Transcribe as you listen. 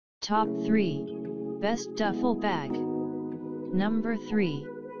Top 3. Best Duffel Bag. Number 3.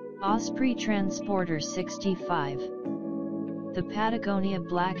 Osprey Transporter 65. The Patagonia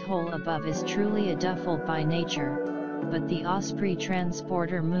Black Hole above is truly a duffel by nature, but the Osprey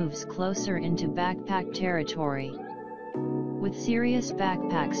Transporter moves closer into backpack territory. With serious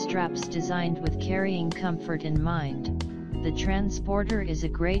backpack straps designed with carrying comfort in mind, the Transporter is a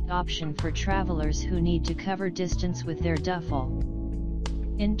great option for travelers who need to cover distance with their duffel.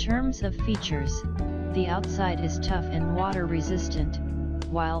 In terms of features, the outside is tough and water resistant,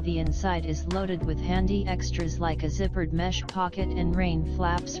 while the inside is loaded with handy extras like a zippered mesh pocket and rain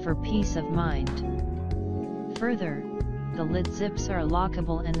flaps for peace of mind. Further, the lid zips are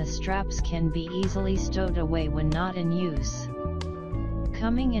lockable and the straps can be easily stowed away when not in use.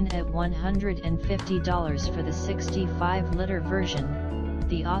 Coming in at $150 for the 65-liter version,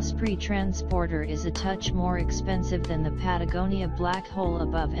 the Osprey Transporter is a touch more expensive than the Patagonia Black Hole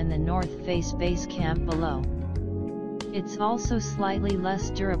above and the North Face Base Camp below. It's also slightly less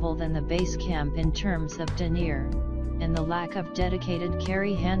durable than the Base Camp in terms of denier, and the lack of dedicated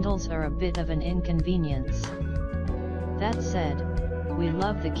carry handles are a bit of an inconvenience. That said, we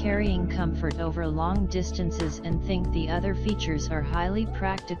love the carrying comfort over long distances and think the other features are highly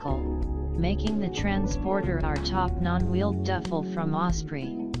practical, making the Transporter our top non-wheeled duffel from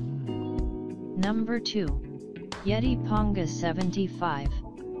Osprey. Number 2. Yeti Ponga 75.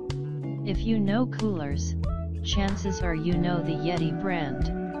 If you know coolers, chances are you know the Yeti brand.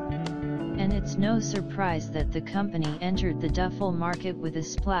 And it's no surprise that the company entered the duffel market with a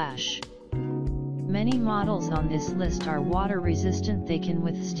splash. Many models on this list are water resistant. They can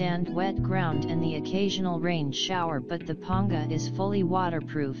withstand wet ground and the occasional rain shower, but the Ponga is fully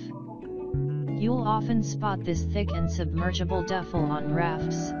waterproof. You'll often spot this thick and submergible duffel on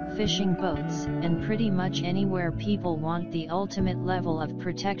rafts, fishing boats, and pretty much anywhere people want the ultimate level of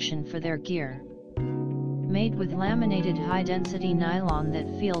protection for their gear. Made with laminated high-density nylon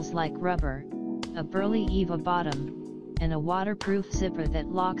that feels like rubber, a burly EVA bottom, and a waterproof zipper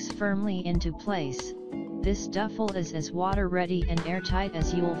that locks firmly into place, this duffel is as water-ready and airtight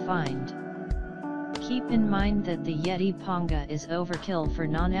as you'll find. Keep in mind that the Yeti Ponga is overkill for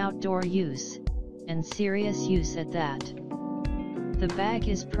non-outdoor use, and serious use at that. The bag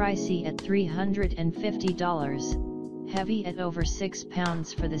is pricey at $350, heavy at over 6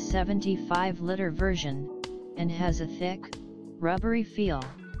 pounds for the 75-liter version, and has a thick, rubbery feel.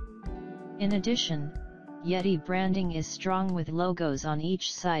 In addition, Yeti branding is strong with logos on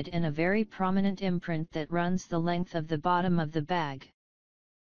each side and a very prominent imprint that runs the length of the bottom of the bag.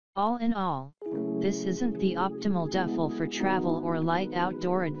 All in all, this isn't the optimal duffel for travel or light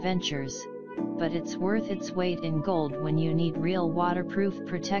outdoor adventures, but it's worth its weight in gold when you need real waterproof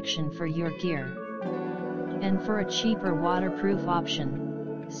protection for your gear. And for a cheaper waterproof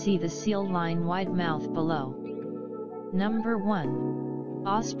option, see the seal line wide mouth below. Number 1.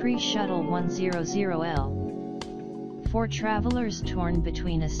 Osprey Shuttle 100L. For travelers torn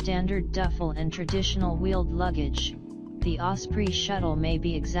between a standard duffel and traditional wheeled luggage, the Osprey Shuttle may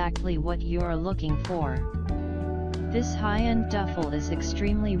be exactly what you're looking for. This high-end duffel is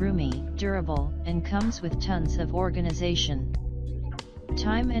extremely roomy, durable, and comes with tons of organization.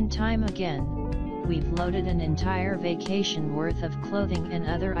 Time and time again, we've loaded an entire vacation worth of clothing and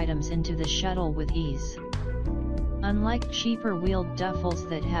other items into the shuttle with ease. Unlike cheaper wheeled duffels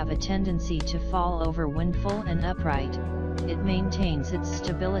that have a tendency to fall over when full and upright, it maintains its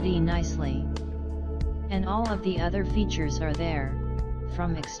stability nicely. And all of the other features are there,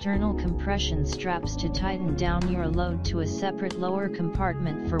 from external compression straps to tighten down your load to a separate lower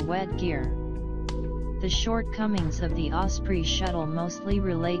compartment for wet gear. The shortcomings of the Osprey Shuttle mostly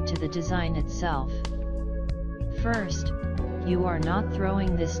relate to the design itself. First, you are not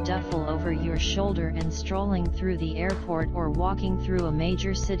throwing this duffel over your shoulder and strolling through the airport or walking through a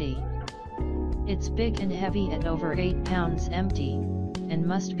major city. It's big and heavy at over 8 pounds empty, and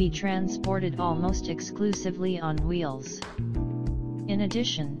must be transported almost exclusively on wheels. In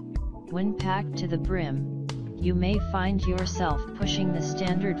addition, when packed to the brim, you may find yourself pushing the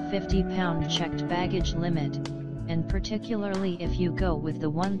standard 50-pound checked baggage limit, and particularly if you go with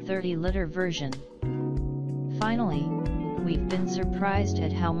the 130-liter version. Finally, we've been surprised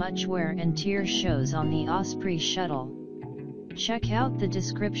at how much wear and tear shows on the Osprey Shuttle. Check out the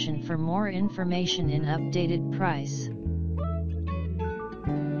description for more information and updated price.